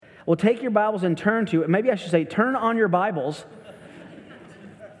Well, take your Bibles and turn to, maybe I should say, turn on your Bibles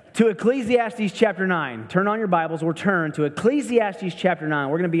to Ecclesiastes chapter 9. Turn on your Bibles or turn to Ecclesiastes chapter 9.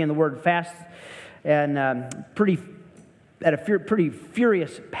 We're going to be in the Word fast and at a pretty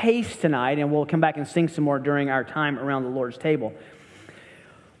furious pace tonight, and we'll come back and sing some more during our time around the Lord's table.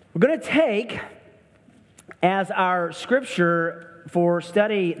 We're going to take as our scripture for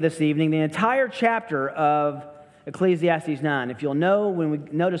study this evening the entire chapter of Ecclesiastes 9. If you'll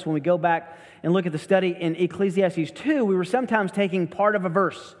notice when we go back and look at the study in Ecclesiastes 2, we were sometimes taking part of a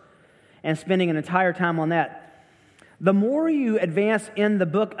verse and spending an entire time on that. The more you advance in the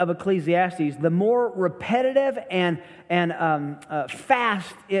book of Ecclesiastes, the more repetitive and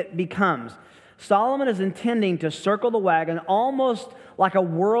fast it becomes. Solomon is intending to circle the wagon almost like a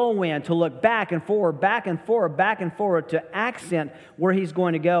whirlwind, to look back and forward, back and forward, back and forward, to accent where he's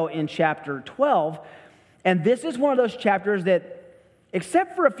going to go in chapter 12. And this is one of those chapters that,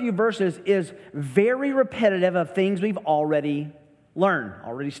 except for a few verses, is very repetitive of things we've already learned,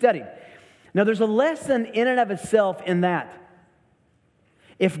 already studied. Now, there's a lesson in and of itself in that.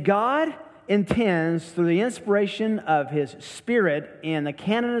 If God intends, through the inspiration of His Spirit and the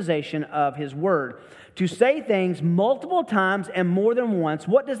canonization of His Word, to say things multiple times and more than once,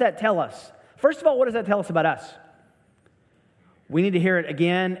 what does that tell us? First of all, what does that tell us about us? We need to hear it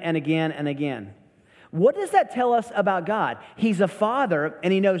again and again and again. What does that tell us about God? He's a father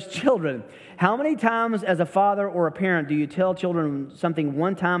and He knows children. How many times as a father or a parent do you tell children something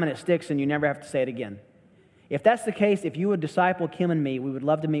one time and it sticks and you never have to say it again? If that's the case, if you would disciple Kim and me, we would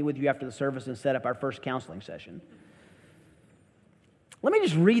love to meet with you after the service and set up our first counseling session. Let me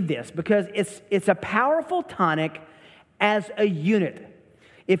just read this because it's a powerful tonic as a unit.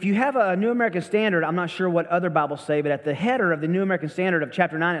 If you have a New American Standard, I'm not sure what other Bibles say, but at the header of the New American Standard of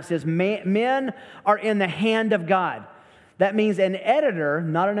chapter 9, it says, men are in the hand of God. That means an editor,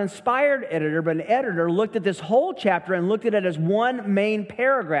 not an inspired editor, but an editor looked at this whole chapter and looked at it as one main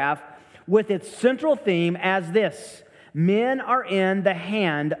paragraph with its central theme as this: men are in the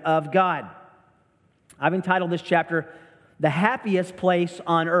hand of God. I've entitled this chapter, The Happiest Place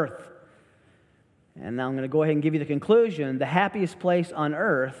on Earth. And now I'm going to go ahead and give you the conclusion. The happiest place on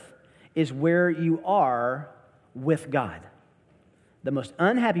earth is where you are with God. The most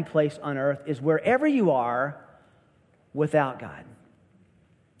unhappy place on earth is wherever you are without God.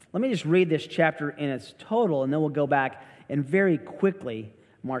 Let me just read this chapter in its total, and then we'll go back and very quickly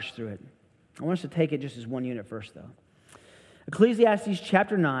march through it. I want us to take it just as one unit first, though. Ecclesiastes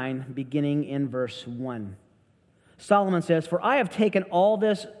chapter 9, beginning in verse 1. Solomon says, "For I have taken all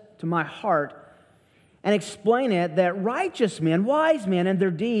this to my heart and explain it, that righteous men, wise men, and their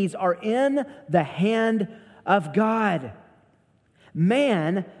deeds are in the hand of God.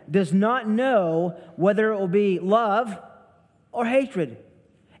 Man does not know whether it will be love or hatred.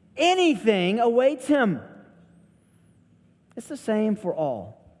 Anything awaits him. It's the same for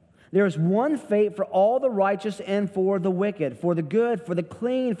all. There is one fate for all the righteous and for the wicked, for the good, for the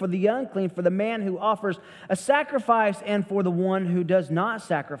clean, for the unclean, for the man who offers a sacrifice, and for the one who does not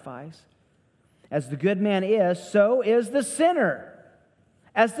sacrifice. As the good man is, so is the sinner.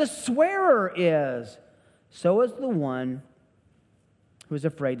 As the swearer is, so is the one who is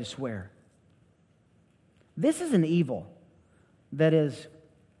afraid to swear. This is an evil that is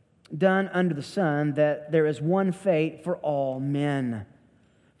done under the sun, that there is one fate for all men.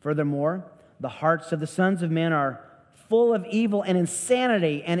 Furthermore, the hearts of the sons of men are full of evil and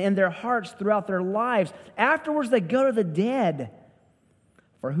insanity, and in their hearts throughout their lives. Afterwards they go to the dead.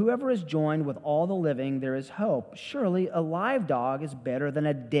 For whoever is joined with all the living, there is hope. Surely a live dog is better than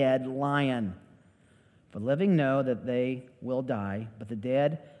a dead lion. For the living know that they will die, but the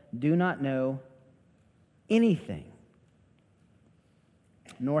dead do not know anything,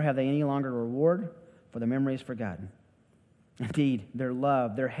 nor have they any longer reward, for their memory is forgotten. Indeed, their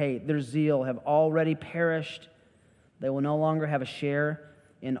love, their hate, their zeal have already perished. They will no longer have a share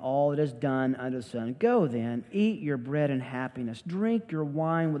in all that is done under the sun. Go then, eat your bread in happiness. Drink your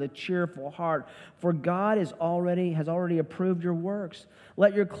wine with a cheerful heart, for God has already approved your works.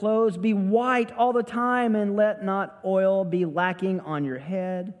 Let your clothes be white all the time, and let not oil be lacking on your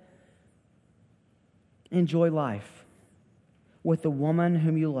head. Enjoy life with the woman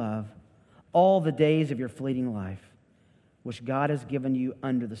whom you love all the days of your fleeting life, which God has given you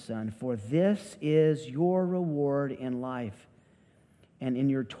under the sun. For this is your reward in life, and in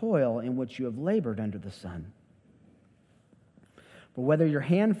your toil in which you have labored under the sun. For whatever your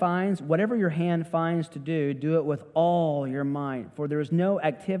hand finds to do, do it with all your might. For there is no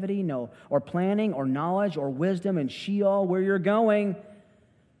activity, or planning, or knowledge, or wisdom in Sheol where you're going.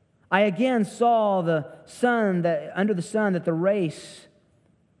 I again saw under the sun that the race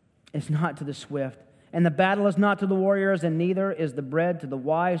is not to the swift, and the battle is not to the warriors, and neither is the bread to the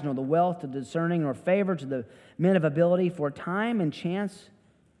wise, nor the wealth to the discerning, nor favor to the men of ability, for time and chance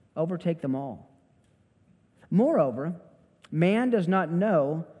overtake them all. Moreover, man does not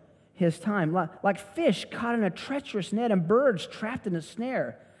know his time. Like fish caught in a treacherous net and birds trapped in a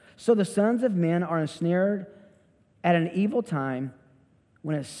snare, so the sons of men are ensnared at an evil time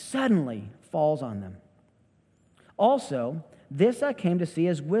when it suddenly falls on them. Also, this I came to see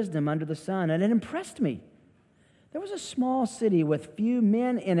as wisdom under the sun, and it impressed me. There was a small city with few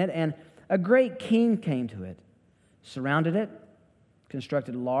men in it, and a great king came to it, surrounded it,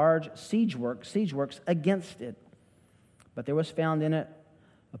 constructed large siege works against it. But there was found in it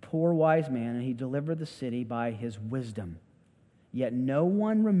a poor wise man, and he delivered the city by his wisdom. Yet no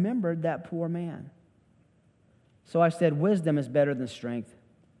one remembered that poor man. So I said, wisdom is better than strength,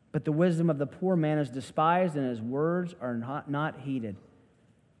 but the wisdom of the poor man is despised, and his words are not heeded.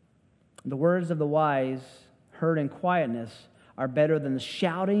 The words of the wise, heard in quietness, are better than the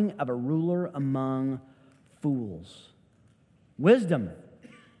shouting of a ruler among fools. Wisdom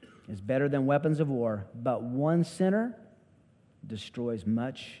is better than weapons of war, but one sinner destroys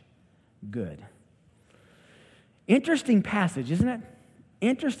much good. Interesting passage, isn't it?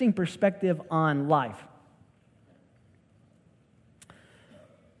 Interesting perspective on life.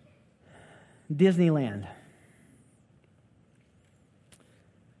 Disneyland.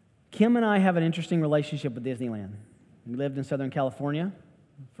 Kim and I have an interesting relationship with Disneyland. We lived in Southern California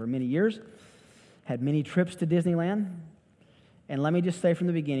for many years, had many trips to Disneyland. And let me just say from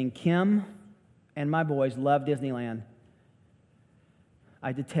the beginning, Kim and my boys love Disneyland.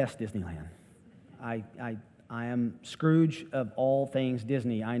 I detest Disneyland. I am Scrooge of all things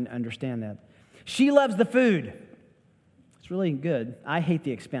Disney. I understand that. She loves the food. It's really good. I hate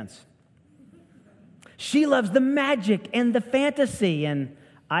the expense. She loves the magic and the fantasy, and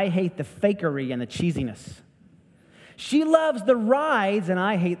I hate the fakery and the cheesiness. She loves the rides, and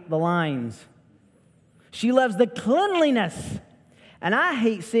I hate the lines. She loves the cleanliness, and I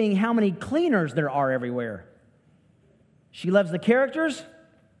hate seeing how many cleaners there are everywhere. She loves the characters,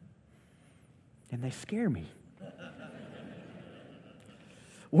 and they scare me.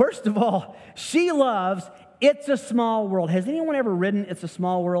 Worst of all, she loves It's a Small World. Has anyone ever ridden It's a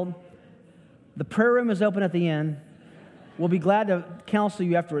Small World? The prayer room is open at the end. We'll be glad to counsel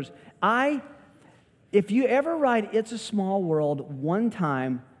you afterwards. If you ever ride It's a Small World one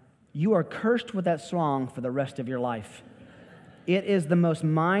time, you are cursed with that song for the rest of your life. It is the most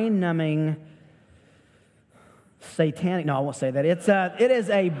mind-numbing, satanic, no, I won't say that.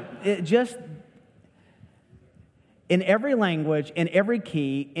 It just, in every language, in every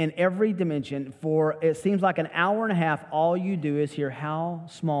key, in every dimension, for it seems like an hour and a half, all you do is hear how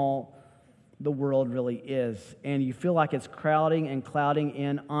small the world really is. And you feel like it's crowding and clouding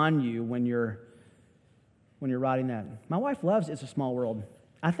in on you when you're riding that. My wife loves It's a Small World.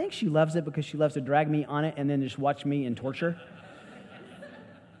 I think she loves it because she loves to drag me on it and then just watch me in torture.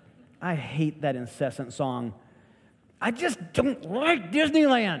 I hate that incessant song. I just don't like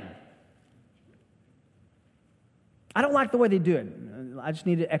Disneyland. I don't like the way they do it. I just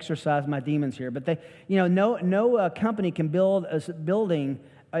need to exercise my demons here. But no company can build a building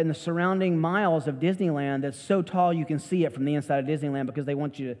in the surrounding miles of Disneyland that's so tall you can see it from the inside of Disneyland because they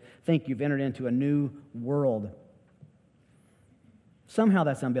want you to think you've entered into a new world. Somehow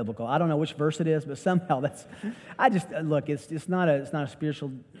that's unbiblical. I don't know which verse it is, but somehow that's. It's not a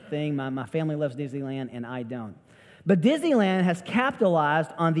spiritual thing. My family loves Disneyland, and I don't. But Disneyland has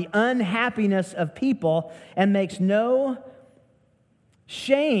capitalized on the unhappiness of people and makes no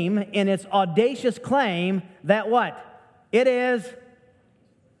shame in its audacious claim that what? It is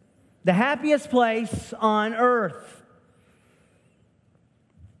the happiest place on earth.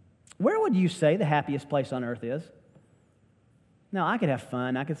 Where would you say the happiest place on earth is? Now, I could have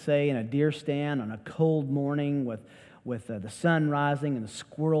fun. I could say in a deer stand on a cold morning with the sun rising and the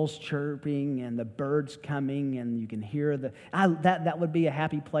squirrels chirping and the birds coming, and you can hear that would be a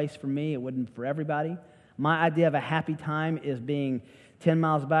happy place for me. It wouldn't for everybody. My idea of a happy time is being 10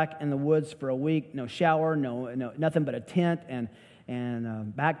 miles back in the woods for a week, no shower, no nothing but a tent and a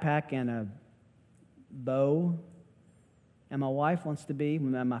backpack and a bow. And my wife wants to be,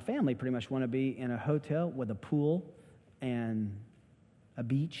 my family pretty much want to be in a hotel with a pool and a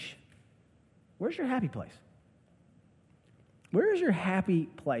beach. Where's your happy place? Where is your happy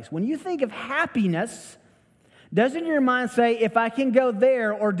place? When you think of happiness, doesn't your mind say, if I can go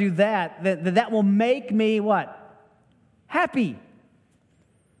there or do that, that will make me what? Happy.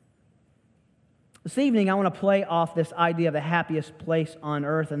 This evening, I want to play off this idea of the happiest place on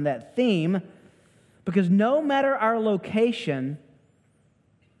earth and that theme, because no matter our location,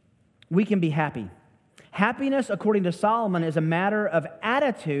 we can be happy. Happiness, according to Solomon, is a matter of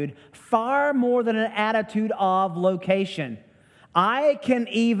attitude far more than an attitude of location. I can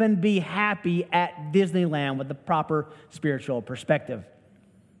even be happy at Disneyland with the proper spiritual perspective.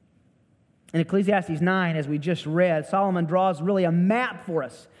 In Ecclesiastes 9, as we just read, Solomon draws really a map for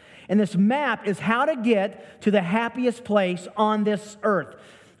us. And this map is how to get to the happiest place on this earth.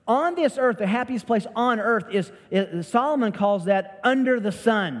 On this earth, the happiest place on earth is Solomon calls that under the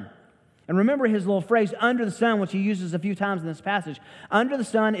sun. And remember his little phrase, under the sun, which he uses a few times in this passage. Under the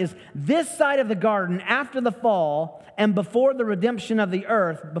sun is this side of the garden after the fall and before the redemption of the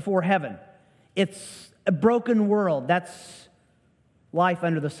earth, before heaven. It's a broken world. That's life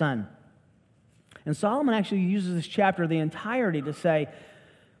under the sun. And Solomon actually uses this chapter, the entirety, to say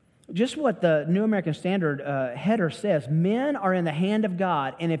just what the New American Standard header says. Men are in the hand of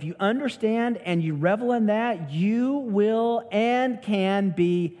God, and if you understand and you revel in that, you will and can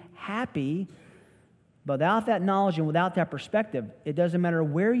be happy. But without that knowledge and without that perspective, it doesn't matter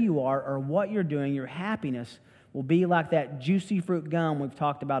where you are or what you're doing, your happiness will be like that juicy fruit gum we've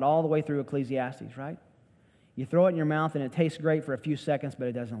talked about all the way through Ecclesiastes, right? You throw it in your mouth and it tastes great for a few seconds, but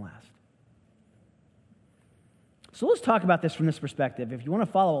it doesn't last. So let's talk about this from this perspective. If you want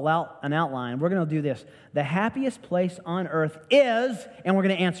to follow an outline, we're going to do this. The happiest place on earth is, and we're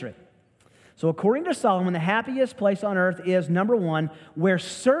going to answer it. So according to Solomon, the happiest place on earth is, number one, where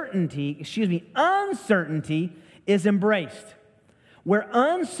uncertainty is embraced. Where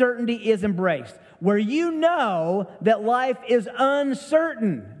uncertainty is embraced. Where you know that life is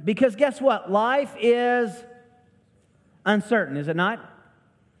uncertain. Because guess what? Life is uncertain, is it not?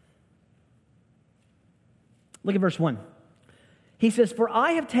 Look at verse 1. He says, "For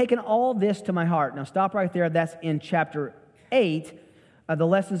I have taken all this to my heart." Now stop right there. That's in chapter 8. The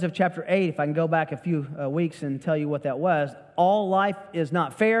lessons of chapter 8, if I can go back a few weeks and tell you what that was. All life is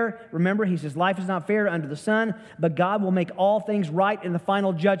not fair. Remember, he says, life is not fair under the sun, but God will make all things right in the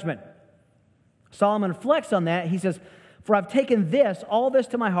final judgment. Solomon reflects on that. He says, "For I've taken all this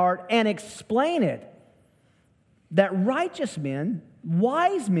to my heart, and explain it, that righteous men,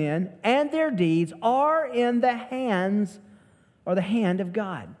 wise men, and their deeds are in the hands or the hand of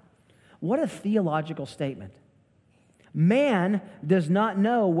God." What a theological statement. Man does not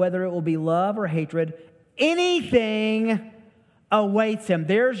know whether it will be love or hatred. Anything awaits him.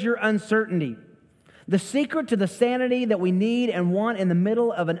 There's your uncertainty. The secret to the sanity that we need and want in the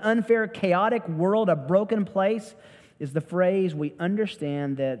middle of an unfair, chaotic world, a broken place, is the phrase, we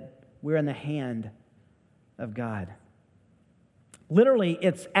understand that we're in the hand of God. Literally,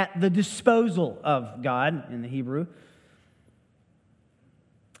 it's at the disposal of God in the Hebrew.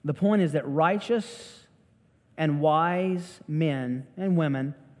 The point is that righteous and wise men and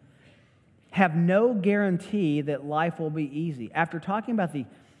women have no guarantee that life will be easy. After talking about the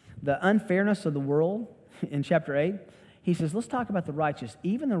unfairness of the world in chapter 8, he says, let's talk about the righteous.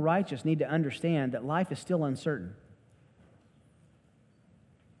 Even the righteous need to understand that life is still uncertain.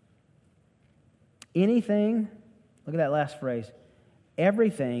 Anything, look at that last phrase,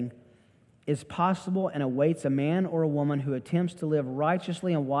 everything is possible and awaits a man or a woman who attempts to live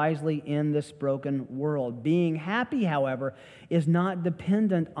righteously and wisely in this broken world. Being happy, however, is not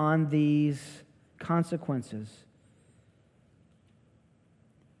dependent on these consequences.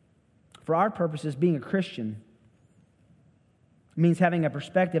 For our purposes, being a Christian means having a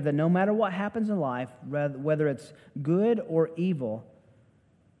perspective that no matter what happens in life, whether it's good or evil,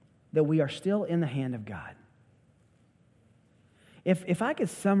 that we are still in the hand of God. If I could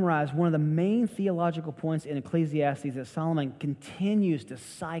summarize one of the main theological points in Ecclesiastes that Solomon continues to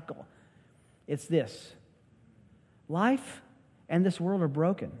cycle, it's this. Life and this world are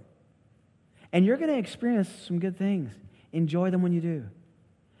broken. And you're going to experience some good things. Enjoy them when you do.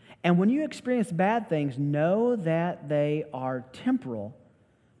 And when you experience bad things, know that they are temporal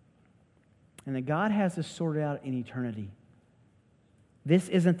and that God has this sorted out in eternity. This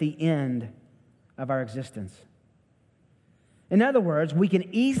isn't the end of our existence. In other words, we can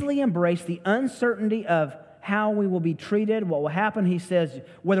easily embrace the uncertainty of how we will be treated, what will happen. He says,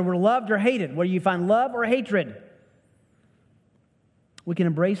 whether we're loved or hated, whether you find love or hatred. We can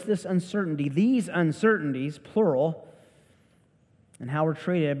embrace this uncertainty, these uncertainties, plural, and how we're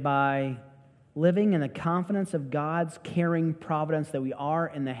treated by living in the confidence of God's caring providence that we are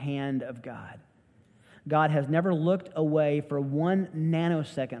in the hand of God. God has never looked away for 1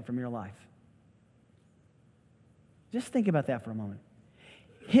 nanosecond from your life. Just think about that for a moment.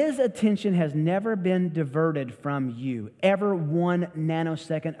 His attention has never been diverted from you, ever 1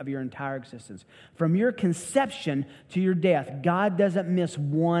 nanosecond of your entire existence. From your conception to your death, God doesn't miss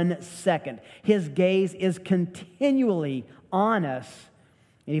 1 second. His gaze is continually on us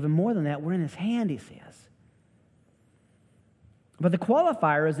And even more than that, we're in his hand, he says. But the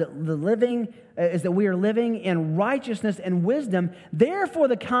qualifier is that we are living in righteousness and wisdom. Therefore,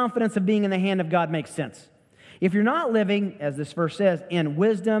 the confidence of being in the hand of God makes sense. If you're not living, as this verse says, in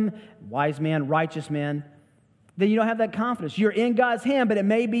wisdom, wise men, righteous men, then you don't have that confidence. You're in God's hand, but it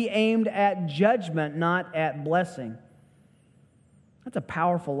may be aimed at judgment, not at blessing. That's a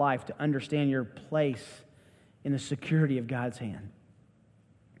powerful life to understand your place in the security of God's hand.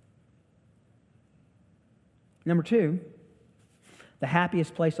 Number 2, the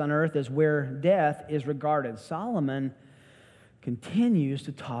happiest place on earth is where death is regarded. Solomon continues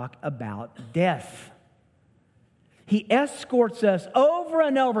to talk about death. He escorts us over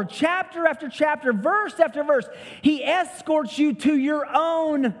and over, chapter after chapter, verse after verse. He escorts you to your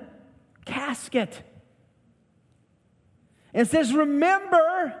own casket. And says,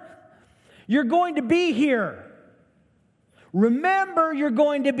 remember, you're going to be here. Remember, you're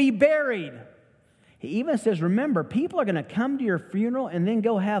going to be buried. He even says, remember, people are going to come to your funeral and then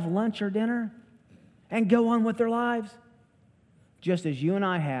go have lunch or dinner and go on with their lives, just as you and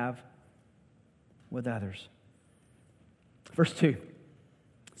I have with others. Verse 2,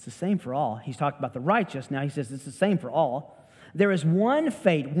 it's the same for all. He's talked about the righteous. Now he says it's the same for all. There is one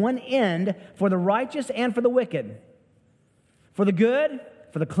fate, one end for the righteous and for the wicked, for the good,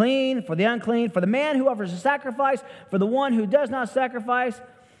 for the clean, for the unclean, for the man who offers a sacrifice, for the one who does not sacrifice.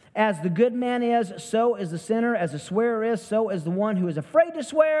 As the good man is, so is the sinner. As the swearer is, so is the one who is afraid to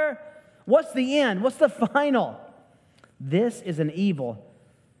swear. What's the end? What's the final? This is an evil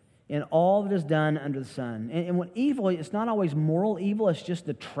in all that is done under the sun. And when evil, it's not always moral evil. It's just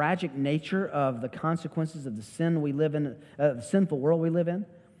the tragic nature of the consequences of the sin we live in, the sinful world we live in.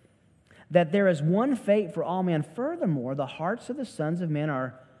 That there is one fate for all men. Furthermore, the hearts of the sons of men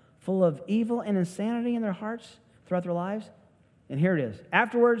are full of evil and insanity in their hearts throughout their lives. And here it is.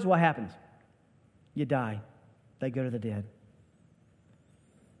 Afterwards, what happens? You die. They go to the dead.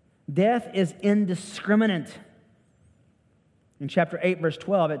 Death is indiscriminate. In chapter 8, verse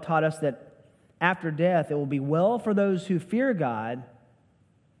 12, it taught us that after death, it will be well for those who fear God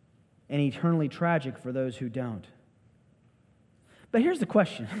and eternally tragic for those who don't. But here's the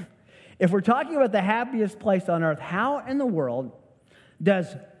question. If we're talking about the happiest place on earth, how in the world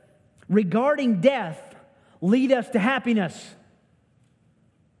does regarding death lead us to happiness?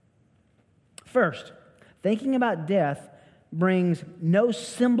 First, thinking about death brings no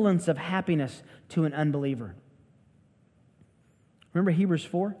semblance of happiness to an unbeliever. Remember Hebrews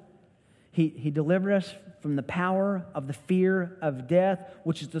 4? He delivered us from the power of the fear of death,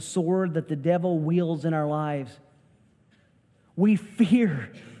 which is the sword that the devil wields in our lives. We fear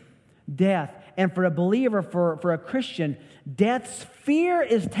death. And for a believer, for a Christian, death's fear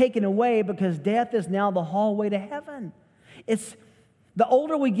is taken away because death is now the hallway to heaven. It's the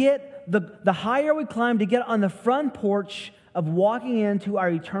older we get, the higher we climb to get on the front porch of walking into our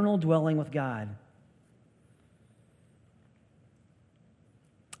eternal dwelling with God.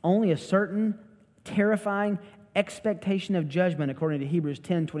 Only a certain terrifying expectation of judgment, according to Hebrews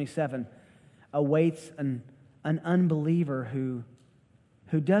 10:27, awaits an unbeliever who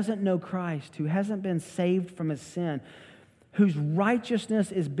doesn't know Christ, who hasn't been saved from his sin, whose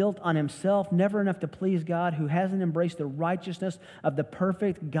righteousness is built on himself, never enough to please God, who hasn't embraced the righteousness of the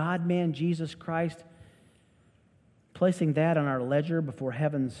perfect God-man, Jesus Christ, placing that on our ledger before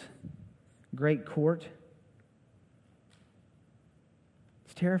heaven's great court.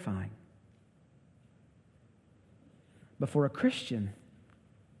 It's terrifying. But for a Christian,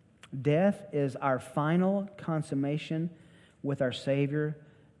 death is our final consummation with our Savior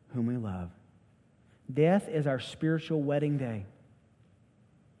whom we love. Death is our spiritual wedding day.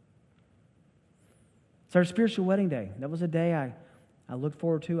 It's our spiritual wedding day. That was a day I looked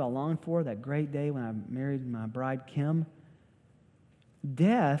forward to, I longed for, that great day when I married my bride, Kim.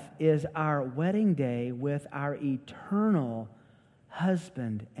 Death is our wedding day with our eternal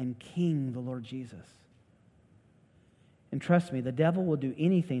husband and King, the Lord Jesus. And trust me, the devil will do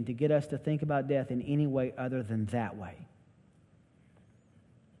anything to get us to think about death in any way other than that way.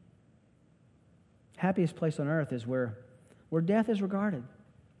 Happiest place on earth is where death is regarded.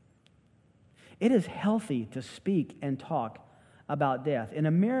 It is healthy to speak and talk about death. In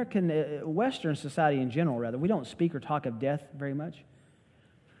American, Western society in general, rather, we don't speak or talk of death very much.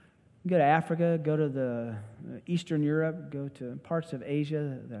 Go to Africa, go to the Eastern Europe, go to parts of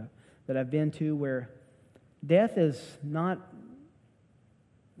Asia that I've been to where death is not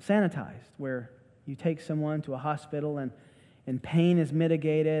sanitized, where you take someone to a hospital and pain is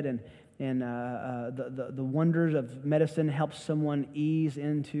mitigated and the wonders of medicine help someone ease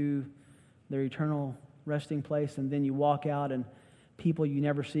into their eternal resting place, and then you walk out and people you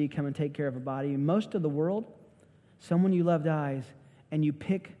never see come and take care of a body. Most of the world, someone you love dies, and you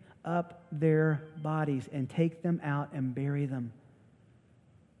pick up their bodies and take them out and bury them.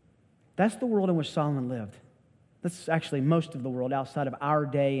 That's the world in which Solomon lived. That's actually most of the world outside of our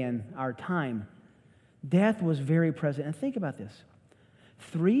day and our time. Death was very present. And think about this.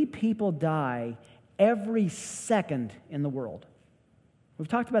 3 people die every second in the world. We've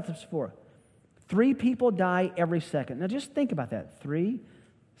talked about this before. 3 people die every second. Now just think about that. 3,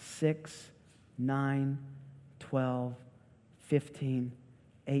 6, 9, 12, 15,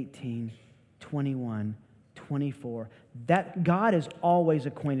 18, 21, 24. That God is always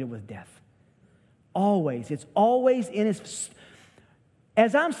acquainted with death. Always. It's always in His...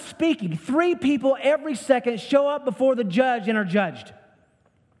 As I'm speaking, 3 people every second show up before the judge and are judged.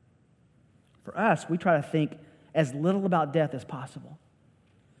 For us, we try to think as little about death as possible.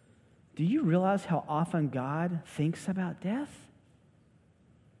 Do you realize how often God thinks about death?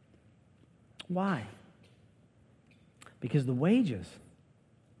 Why? Because the wages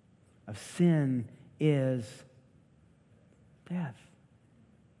of sin is death.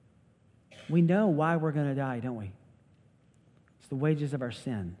 We know why we're going to die, don't we? It's the wages of our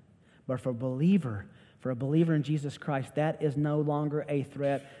sin. But for a believer in Jesus Christ, that is no longer a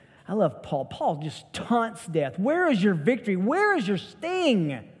threat. I love Paul. Paul just taunts death. Where is your victory? Where is your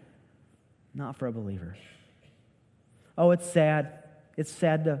sting? Not for a believer. Oh, it's sad. It's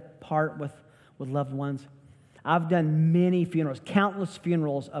sad to part with loved ones. I've done many funerals, countless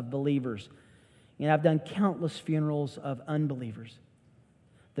funerals of believers. And I've done countless funerals of unbelievers.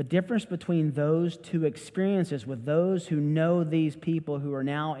 The difference between those 2 experiences with those who know these people who are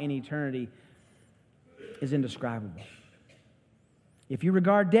now in eternity is indescribable. If you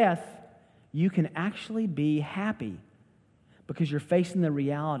regard death, you can actually be happy because you're facing the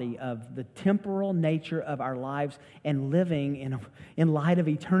reality of the temporal nature of our lives and living in light of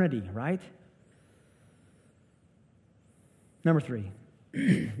eternity, right? Number 3,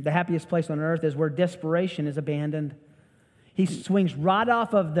 the happiest place on earth is where desperation is abandoned. He swings right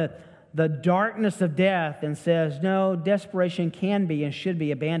off of the darkness of death and says, no, desperation can be and should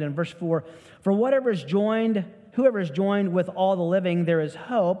be abandoned. Verse 4, for whoever is joined with all the living, there is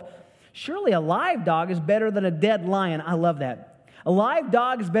hope. Surely a live dog is better than a dead lion. I love that. A live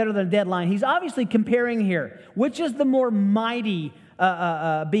dog is better than a dead lion. He's obviously comparing here. Which is the more mighty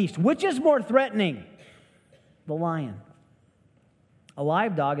beast? Which is more threatening? The lion. A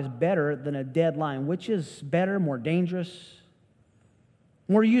live dog is better than a dead lion. Which is better, more dangerous,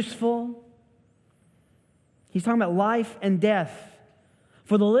 more useful? He's talking about life and death.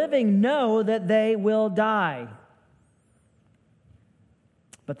 For the living know that they will die,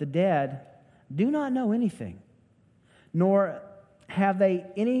 but the dead do not know anything, nor have they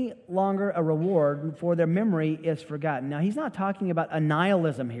any longer a reward, for their memory is forgotten. Now, he's not talking about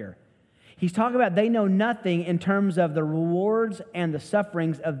annihilism here. He's talking about they know nothing in terms of the rewards and the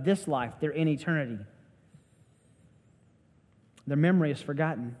sufferings of this life. They're in eternity. Their memory is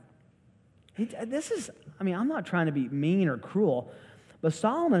forgotten. I'm not trying to be mean or cruel, but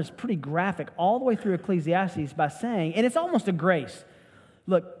Solomon is pretty graphic all the way through Ecclesiastes by saying, and it's almost a grace,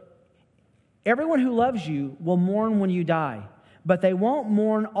 look, everyone who loves you will mourn when you die, but they won't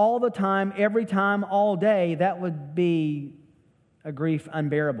mourn all the time, every time, all day. That would be a grief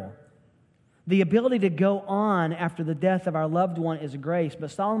unbearable. The ability to go on after the death of our loved one is a grace,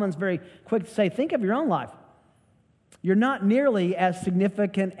 but Solomon's very quick to say, think of your own life. You're not nearly as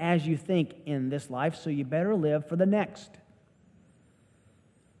significant as you think in this life, so you better live for the next.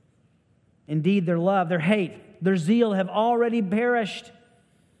 Indeed, their love, their hate, their zeal have already perished.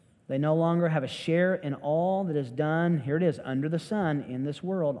 They no longer have a share in all that is done, here it is, under the sun in this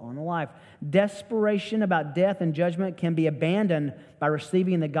world on the life. Desperation about death and judgment can be abandoned by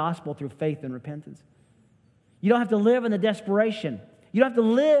receiving the gospel through faith and repentance. You don't have to live in the desperation. You don't have to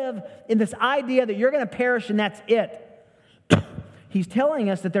live in this idea that you're going to perish and that's it. He's telling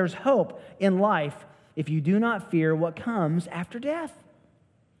us that there's hope in life if you do not fear what comes after death.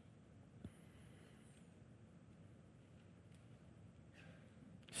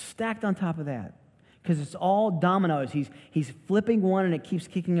 Stacked on top of that, because it's all dominoes. He's flipping one and it keeps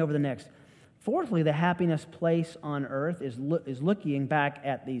kicking over the next. Fourthly, the happiness place on earth is looking back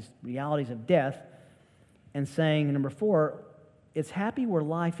at these realities of death and saying, number 4, it's happy where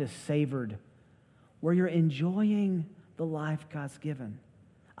life is savored, where you're enjoying the life God's given.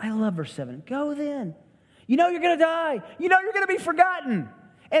 I love verse 7. Go then. You know you're going to die. You know you're going to be forgotten.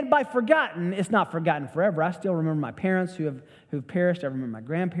 And by forgotten, it's not forgotten forever. I still remember my parents who've perished. I remember my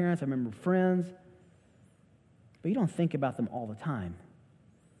grandparents. I remember friends. But you don't think about them all the time.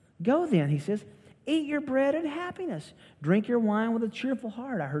 Go then, he says, Eat your bread in happiness. Drink your wine with a cheerful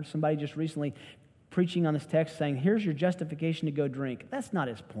heart. I heard somebody just recently preaching on this text saying, here's your justification to go drink. That's not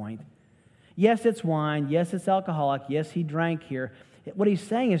his point. Yes, it's wine. Yes, it's alcoholic. Yes, he drank here. What he's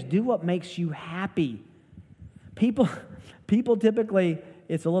saying is do what makes you happy. People typically,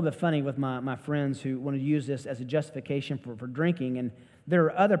 it's a little bit funny with my friends who want to use this as a justification for drinking, and there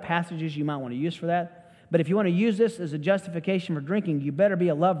are other passages you might want to use for that. But if you want to use this as a justification for drinking, you better be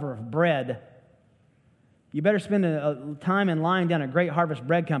a lover of bread. You better spend a time in line down at Great Harvest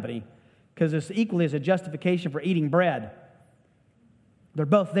Bread Company, because it's equally as a justification for eating bread. They're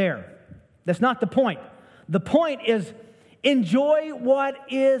both there. That's not the point. The point is enjoy what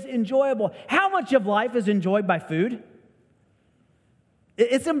is enjoyable. How much of life is enjoyed by food?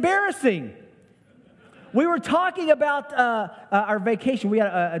 It's embarrassing. We were talking about our vacation. We had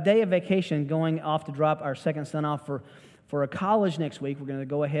a day of vacation going off to drop our second son off for a college next week. We're going to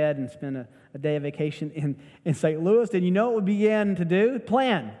go ahead and spend a day of vacation in St. Louis. And you know what we began to do?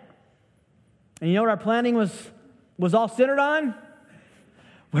 Plan. And you know what our planning was all centered on?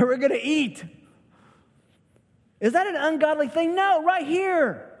 Where we're going to eat. Is that an ungodly thing? No, right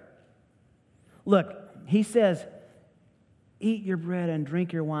here. Look, he says, eat your bread and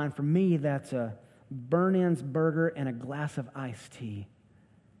drink your wine. For me, that's a burn-ins burger and a glass of iced tea.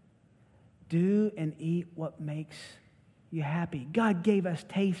 Do and eat what makes you happy. God gave us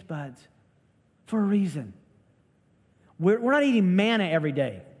taste buds for a reason. We're not eating manna every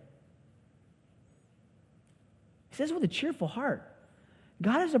day. He says with a cheerful heart.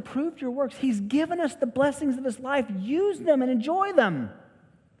 God has approved your works. He's given us the blessings of His life. Use them and enjoy them.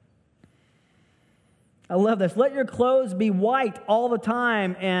 I love this. Let your clothes be white all the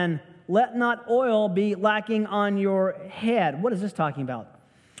time, and let not oil be lacking on your head. What is this talking about?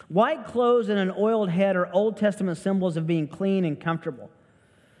 White clothes and an oiled head are Old Testament symbols of being clean and comfortable.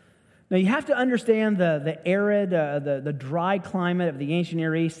 Now, you have to understand the arid, the dry climate of the ancient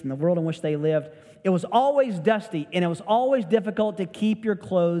Near East and the world in which they lived. It was always dusty, and it was always difficult to keep your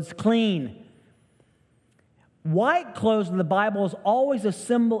clothes clean. White clothes in the Bible is always a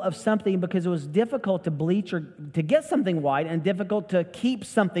symbol of something because it was difficult to bleach or to get something white and difficult to keep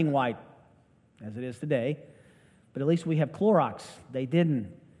something white, as it is today. But at least we have Clorox. They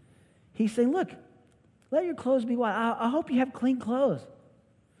didn't. He's saying, look, let your clothes be white. I hope you have clean clothes.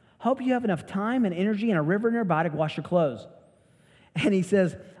 Hope you have enough time and energy and a river nearby to wash your clothes. And he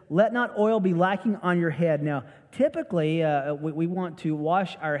says, let not oil be lacking on your head. Now, typically, we want to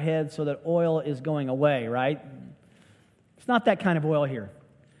wash our head so that oil is going away, right? It's not that kind of oil here.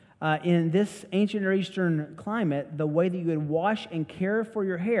 In this ancient Near Eastern climate, the way that you would wash and care for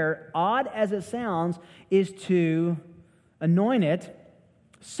your hair, odd as it sounds, is to anoint it,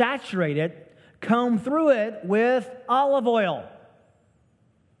 saturate it, comb through it with olive oil.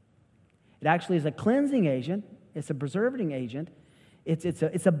 It actually is a cleansing agent. It's a preserving agent.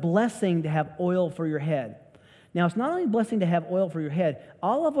 It's a blessing to have oil for your head. Now, it's not only a blessing to have oil for your head.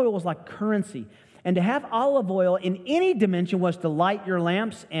 Olive oil was like currency. And to have olive oil in any dimension was to light your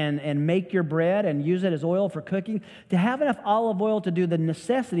lamps and make your bread and use it as oil for cooking. To have enough olive oil to do the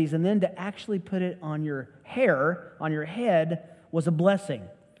necessities and then to actually put it on your hair, on your head, was a blessing.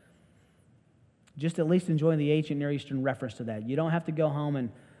 Just at least enjoying the ancient Near Eastern reference to that. You don't have to go home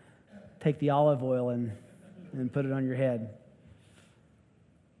and take the olive oil and put it on your head.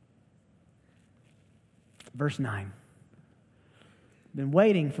 Verse 9. Been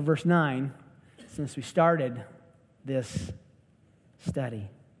waiting for verse 9 since we started this study.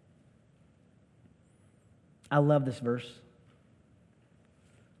 I love this verse.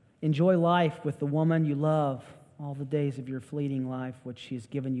 Enjoy life with the woman you love all the days of your fleeting life, which she has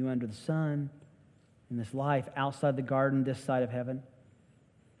given you under the sun, in this life outside the garden, this side of heaven.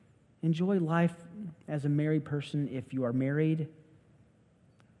 Enjoy life as a married person if you are married,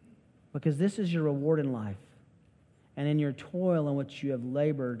 because this is your reward in life and in your toil in which you have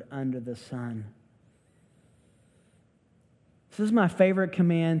labored under the sun. This is my favorite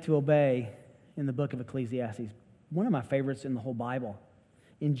command to obey in the book of Ecclesiastes. One of my favorites in the whole Bible.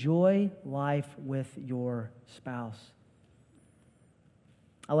 Enjoy life with your spouse.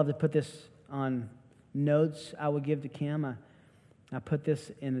 I love to put this on notes I would give to Kim. I put this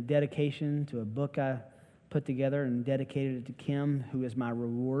in a dedication to a book I put together and dedicated it to Kim, who is my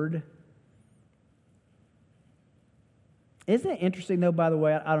reward. Isn't it interesting, though, by the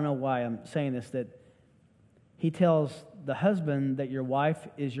way, I don't know why I'm saying this, that he tells the husband that your wife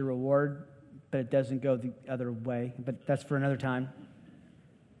is your reward, but it doesn't go the other way. But that's for another time.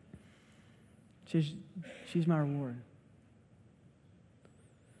 She's my reward.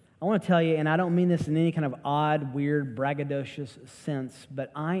 I want to tell you, and I don't mean this in any kind of odd, weird, braggadocious sense,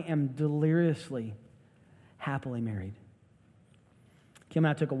 but I am deliriously happily married. Kim and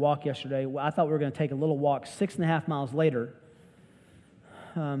I took a walk yesterday. I thought we were going to take a little walk 6.5 miles later.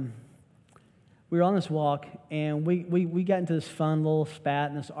 We were on this walk, and we got into this fun little spat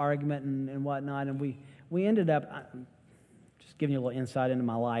and this argument and whatnot, and we ended up, just giving you a little insight into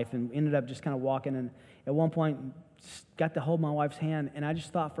my life, and ended up just kind of walking, and at one point got to hold my wife's hand, and I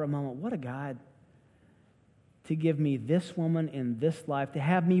just thought for a moment, what a God to give me this woman in this life, to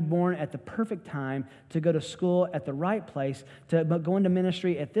have me born at the perfect time, to go to school at the right place, to go into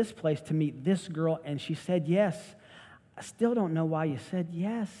ministry at this place, to meet this girl, and she said yes. I still don't know why you said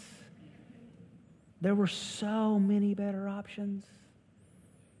yes. There were so many better options.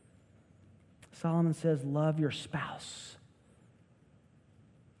 Solomon says, love your spouse.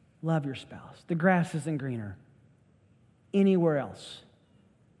 Love your spouse. The grass isn't greener anywhere else.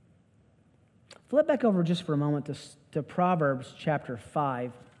 Flip back over just for a moment to Proverbs chapter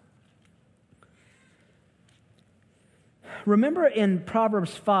 5. Remember in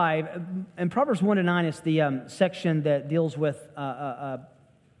Proverbs 5, and Proverbs 1 to 9 is the section that deals with or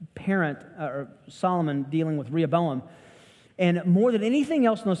Solomon dealing with Rehoboam. And more than anything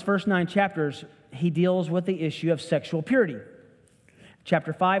else in those first 9 chapters, he deals with the issue of sexual purity.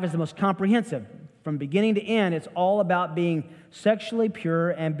 Chapter 5 is the most comprehensive. From beginning to end, it's all about being sexually pure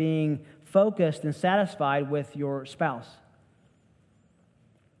and being focused and satisfied with your spouse.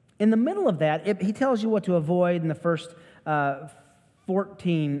 In the middle of that, he tells you what to avoid in the first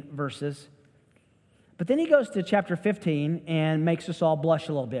 14 verses. But then he goes to chapter 15 and makes us all blush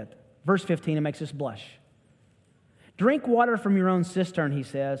a little bit. Verse 15, it makes us blush. Drink water from your own cistern, he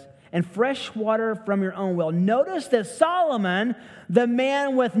says, and fresh water from your own well. Notice that Solomon, the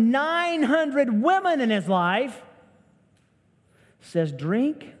man with 900 women in his life, says,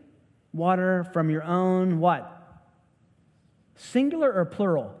 drink water from your own what? Singular or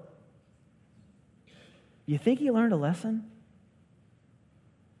plural? You think he learned a lesson?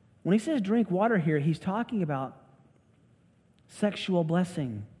 When he says drink water here, he's talking about sexual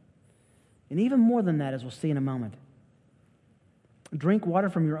blessing. And even more than that, as we'll see in a moment. Drink water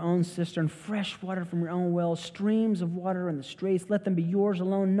from your own cistern, fresh water from your own well, streams of water in the streets. Let them be yours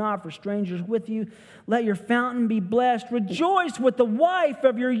alone, not for strangers with you. Let your fountain be blessed. Rejoice with the wife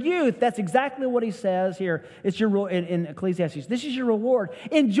of your youth. That's exactly what he says here. It's your in Ecclesiastes. This is your reward.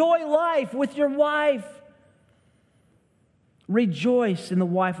 Enjoy life with your wife. Rejoice in the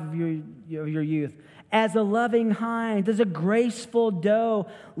wife of your youth. As a loving hind, as a graceful doe,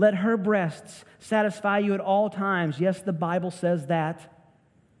 let her breasts satisfy you at all times. Yes, the Bible says that.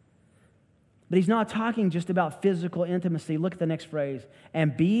 But he's not talking just about physical intimacy. Look at the next phrase.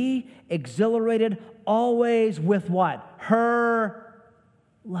 And be exhilarated always with what? Her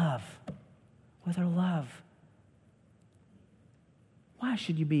love. With her love. Why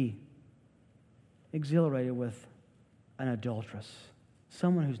should you be exhilarated with an adulteress?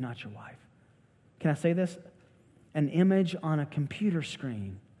 Someone who's not your wife. Can I say this? An image on a computer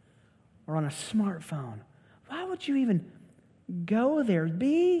screen or on a smartphone. Why would you even go there?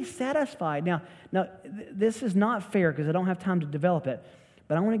 Be satisfied. Now, this is not fair because I don't have time to develop it,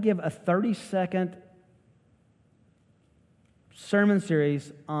 but I want to give a 30-second sermon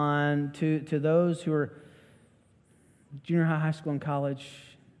series on to those who are junior high, high school, and college,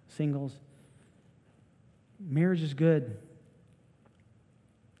 singles. Marriage is good.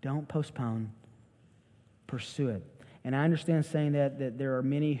 Don't postpone. Pursue it. And I understand saying that there are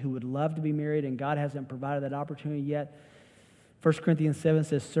many who would love to be married and God hasn't provided that opportunity yet. 1 Corinthians 7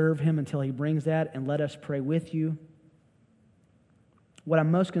 says, serve him until he brings that, and let us pray with you. What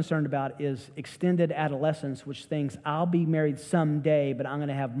I'm most concerned about is extended adolescence, which thinks, I'll be married someday, but I'm going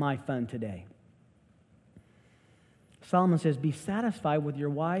to have my fun today. Solomon says, be satisfied with your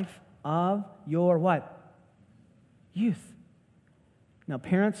wife of your what? Youth. Now,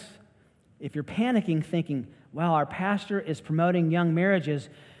 parents, if you're panicking, thinking, wow, our pastor is promoting young marriages,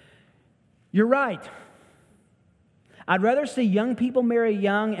 you're right. I'd rather see young people marry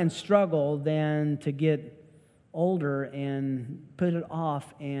young and struggle than to get older and put it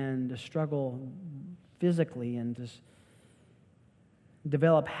off and to struggle physically and just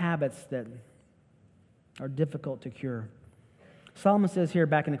develop habits that are difficult to cure. Solomon says here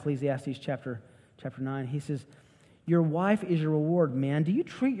back in Ecclesiastes chapter 9, he says, your wife is your reward, man. Do you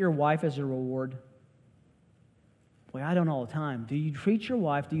treat your wife as a reward? Boy, I don't all the time. Do you treat your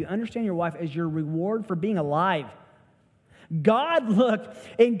wife, do you understand your wife as your reward for being alive? God looked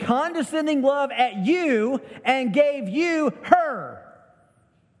in condescending love at you and gave you her.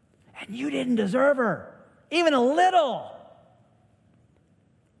 And you didn't deserve her, even a little.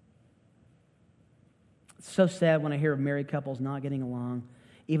 It's so sad when I hear of married couples not getting along.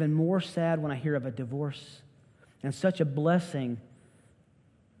 Even more sad when I hear of a divorce And such a blessing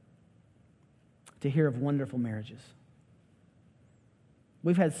to hear of wonderful marriages.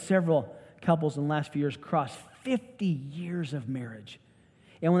 We've had several couples in the last few years cross 50 years of marriage.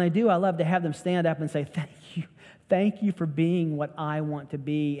 And when they do, I love to have them stand up and say, thank you for being what I want to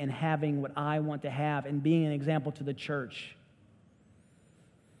be and having what I want to have and being an example to the church.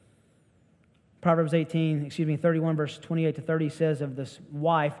 Proverbs 31, verse 28 to 30 says of this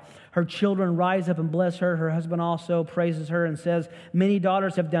wife, her children rise up and bless her. Her husband also praises her and says, many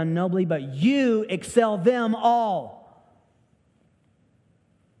daughters have done nobly, but you excel them all.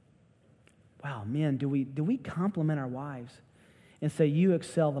 Wow, men, do we compliment our wives and say, you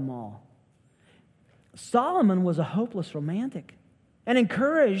excel them all? Solomon was a hopeless romantic and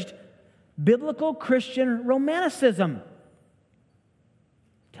encouraged biblical Christian romanticism.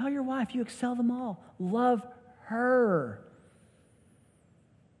 Tell your wife you excel them all. Love her.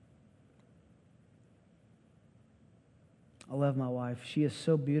 I love my wife. She is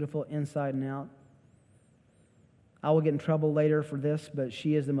so beautiful inside and out. I will get in trouble later for this, but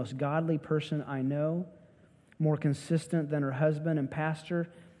she is the most godly person I know, more consistent than her husband and pastor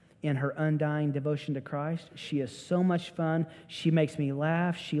in her undying devotion to Christ. She is so much fun. She makes me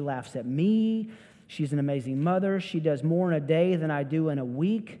laugh. She laughs at me. She's an amazing mother. She does more in a day than I do in a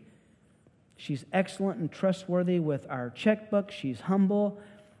week. She's excellent and trustworthy with our checkbook. She's humble.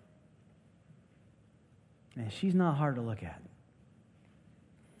 And she's not hard to look at.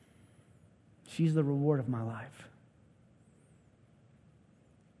 She's the reward of my life.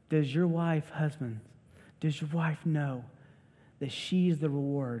 Does your wife, husband, does your wife know that she's the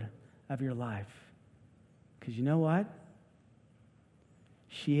reward of your life? Because you know what?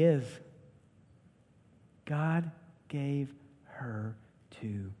 She is. God gave her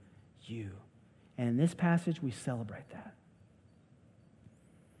to you. And in this passage, we celebrate that.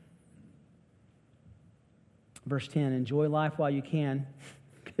 Verse 10, enjoy life while you can,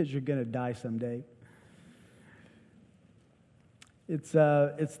 because you're going to die someday. It's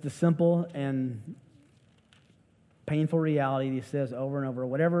the simple and painful reality he says over and over.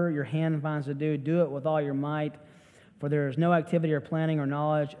 Whatever your hand finds to do, do it with all your might, for there is no activity or planning or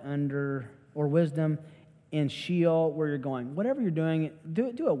knowledge or wisdom in Sheol where you're going. Whatever you're doing, do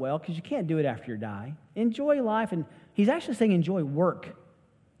it well, because you can't do it after you die. Enjoy life, and he's actually saying enjoy work.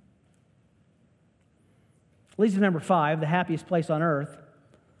 Leads to number 5, the happiest place on earth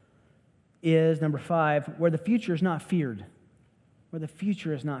is, number 5, where the future is not feared. Where the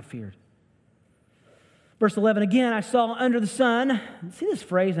future is not feared. Verse 11, again, I saw under the sun, see this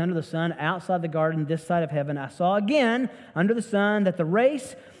phrase, under the sun, outside the garden, this side of heaven. I saw again, under the sun, that the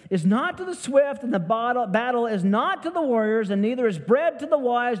race is not to the swift, and the battle is not to the warriors, and neither is bread to the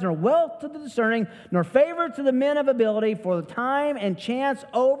wise, nor wealth to the discerning, nor favor to the men of ability, for the time and chance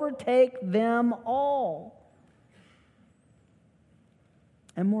overtake them all.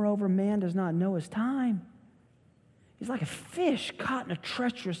 And moreover, man does not know his time. He's like a fish caught in a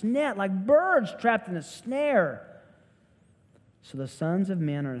treacherous net, like birds trapped in a snare. So the sons of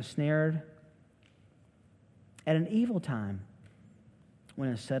men are ensnared at an evil time when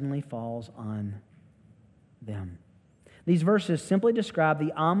it suddenly falls on them. These verses simply describe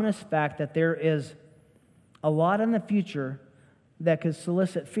the ominous fact that there is a lot in the future that could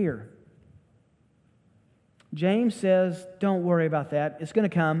solicit fear. James says, don't worry about that. It's going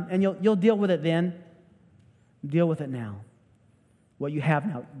to come, and you'll deal with it then. Deal with it now. What you have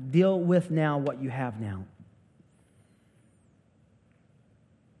now. Deal with now what you have now.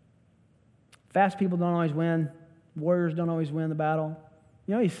 Fast people don't always win. Warriors don't always win the battle.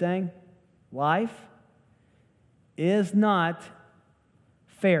 You know what he's saying? Life is not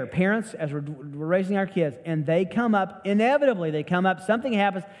fair. Parents, as we're raising our kids, and they come up, inevitably, something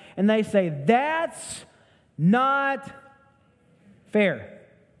happens, and they say, that's not fair.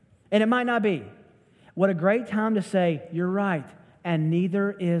 And it might not be. What a great time to say, you're right, and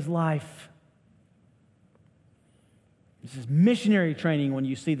neither is life. This is missionary training when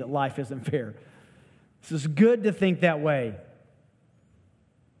you see that life isn't fair. This is good to think that way.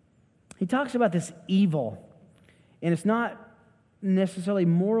 He talks about this evil, and it's not necessarily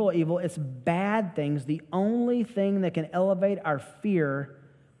moral evil, it's bad things. The only thing that can alleviate our fear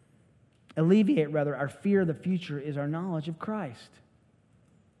of the future is our knowledge of Christ.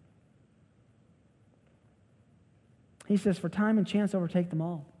 He says, for time and chance overtake them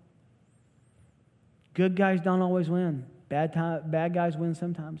all. Good guys don't always win. Bad guys win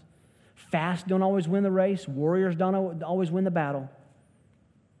sometimes. Fast don't always win the race. Warriors don't always win the battle.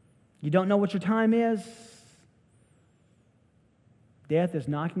 You don't know what your time is. Death is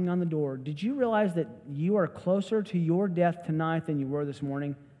knocking on the door. Did you realize that you are closer to your death tonight than you were this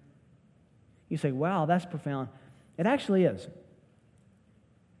morning? You say, wow, that's profound. It actually is.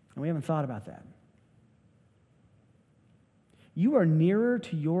 And we haven't thought about that. You are nearer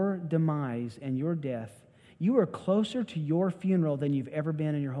to your demise and your death. You are closer to your funeral than you've ever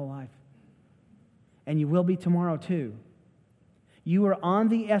been in your whole life. And you will be tomorrow too. You are on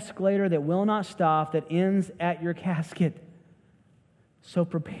the escalator that will not stop, that ends at your casket. So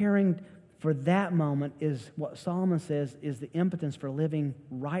preparing for that moment is what Solomon says is the impotence for living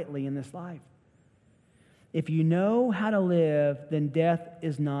rightly in this life. If you know how to live, then death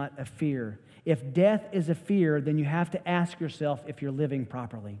is not a fear. If death is a fear, then you have to ask yourself if you're living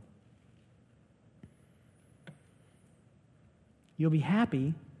properly. You'll be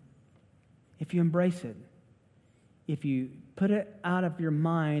happy if you embrace it. If you put it out of your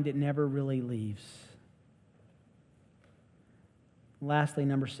mind, it never really leaves. Lastly,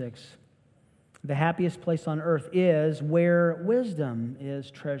 number 6. The happiest place on earth is where wisdom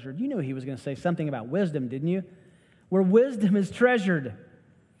is treasured. You knew he was going to say something about wisdom, didn't you? Where wisdom is treasured.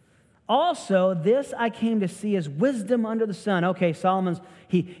 Also, this I came to see as wisdom under the sun. Okay, Solomon's,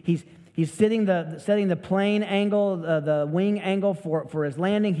 he's setting the plane angle, the wing angle for his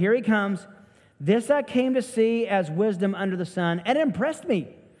landing. Here he comes. This I came to see as wisdom under the sun, and it impressed me.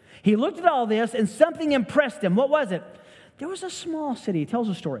 He looked at all this, and something impressed him. What was it? There was a small city. He tells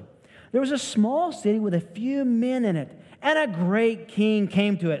a story. There was a small city with a few men in it, and a great king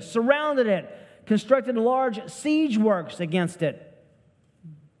came to it, surrounded it, constructed large siege works against it,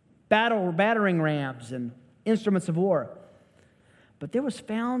 battering rams and instruments of war. But there was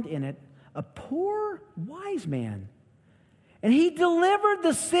found in it a poor wise man, and he delivered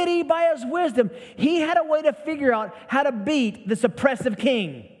the city by his wisdom. He had a way to figure out how to beat this oppressive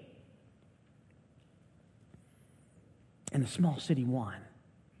king. And the small city won.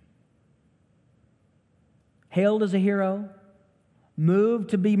 Hailed as a hero, moved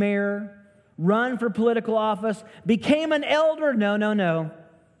to be mayor, run for political office, became an elder. No.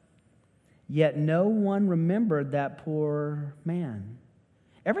 Yet no one remembered that poor man.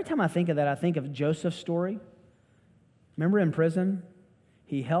 Every time I think of that, I think of Joseph's story. Remember in prison?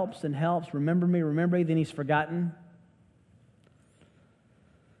 He helps and helps. Remember me, then he's forgotten.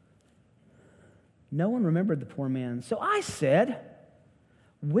 No one remembered the poor man. So I said,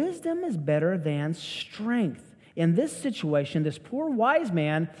 wisdom is better than strength. In this situation, this poor wise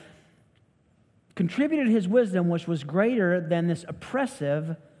man contributed his wisdom, which was greater than this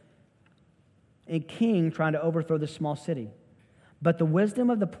oppressive king trying to overthrow this small city. But the wisdom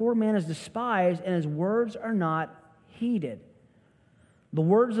of the poor man is despised, and his words are not heeded. The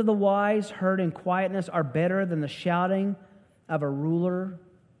words of the wise heard in quietness are better than the shouting of a ruler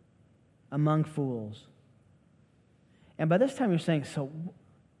among fools. And by this time you're saying, so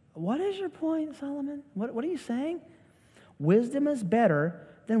what is your point, Solomon? What are you saying? Wisdom is better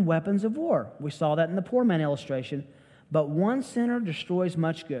than weapons of war. We saw that in the poor man illustration. But one sinner destroys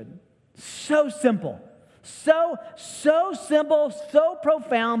much good. So simple. So simple, so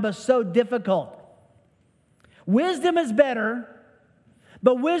profound, but so difficult. Wisdom is better,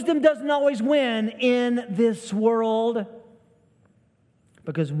 but wisdom doesn't always win in this world.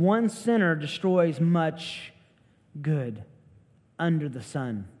 Because one sinner destroys much good under the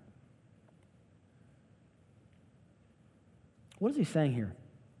sun. What is he saying here?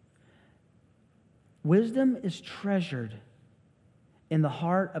 Wisdom is treasured in the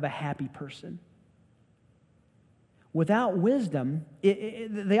heart of a happy person. Without wisdom,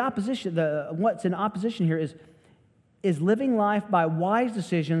 the opposition, what's in opposition here is living life by wise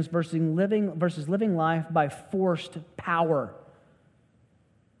decisions versus living life by forced power.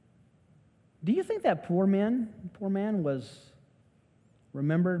 Do you think that poor man was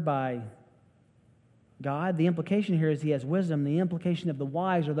remembered by God? The implication here is he has wisdom. The implication of the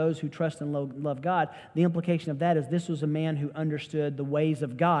wise are those who trust and love God. The implication of that is this was a man who understood the ways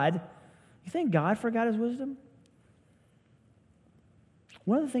of God. You think God forgot his wisdom?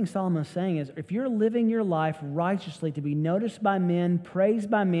 One of the things Solomon is saying is if you're living your life righteously to be noticed by men, praised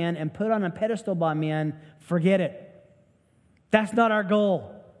by men, and put on a pedestal by men, forget it. That's not our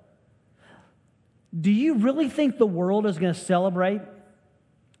goal. Do you really think the world is going to celebrate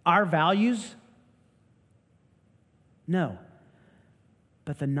our values? No.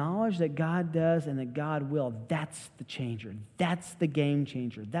 But the knowledge that God does and that God will, that's the changer. That's the game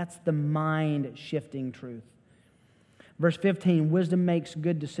changer. That's the mind-shifting truth. Verse 15, wisdom makes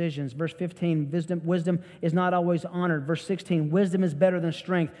good decisions. Verse 15, wisdom is not always honored. Verse 16, wisdom is better than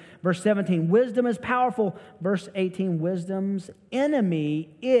strength. Verse 17, wisdom is powerful. Verse 18, wisdom's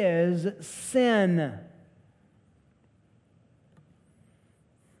enemy is sin. I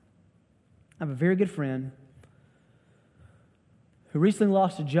have a very good friend who recently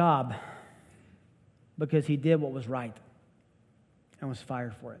lost a job because he did what was right and was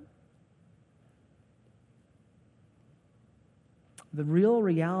fired for it. The real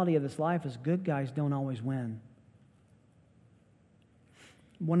reality of this life is good guys don't always win.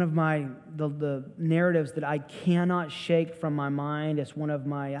 One of the narratives that I cannot shake from my mind, it's one of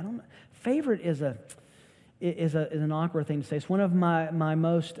my, favorite is an awkward thing to say. It's one of my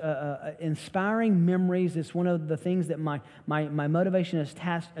most inspiring memories. It's one of the things that my motivation is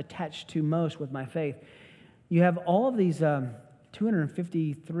attached to most with my faith. You have all of these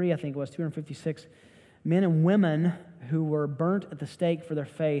 253, I think it was, 256 men and women who were burnt at the stake for their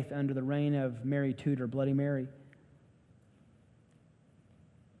faith under the reign of Mary Tudor, Bloody Mary.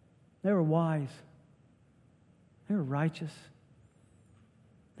 They were wise. They were righteous.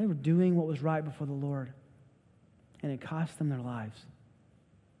 They were doing what was right before the Lord. And it cost them their lives.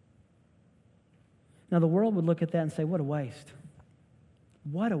 Now, the world would look at that and say, what a waste.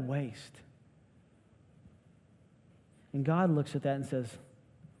 What a waste. And God looks at that and says,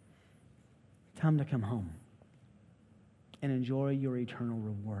 time to come home and enjoy your eternal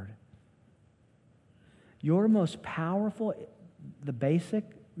reward. Your most powerful, the basic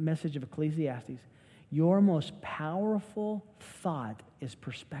message of Ecclesiastes, your most powerful thought is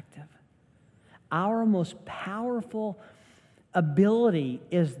perspective. Our most powerful ability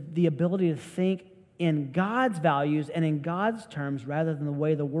is the ability to think in God's values and in God's terms rather than the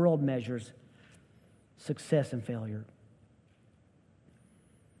way the world measures success and failure.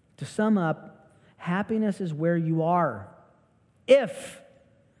 To sum up, happiness is where you are if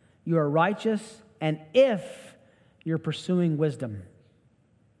you are righteous and if you're pursuing wisdom.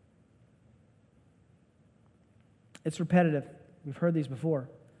 It's repetitive. We've heard these before.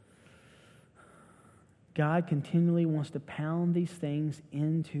 God continually wants to pound these things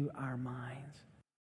into our minds.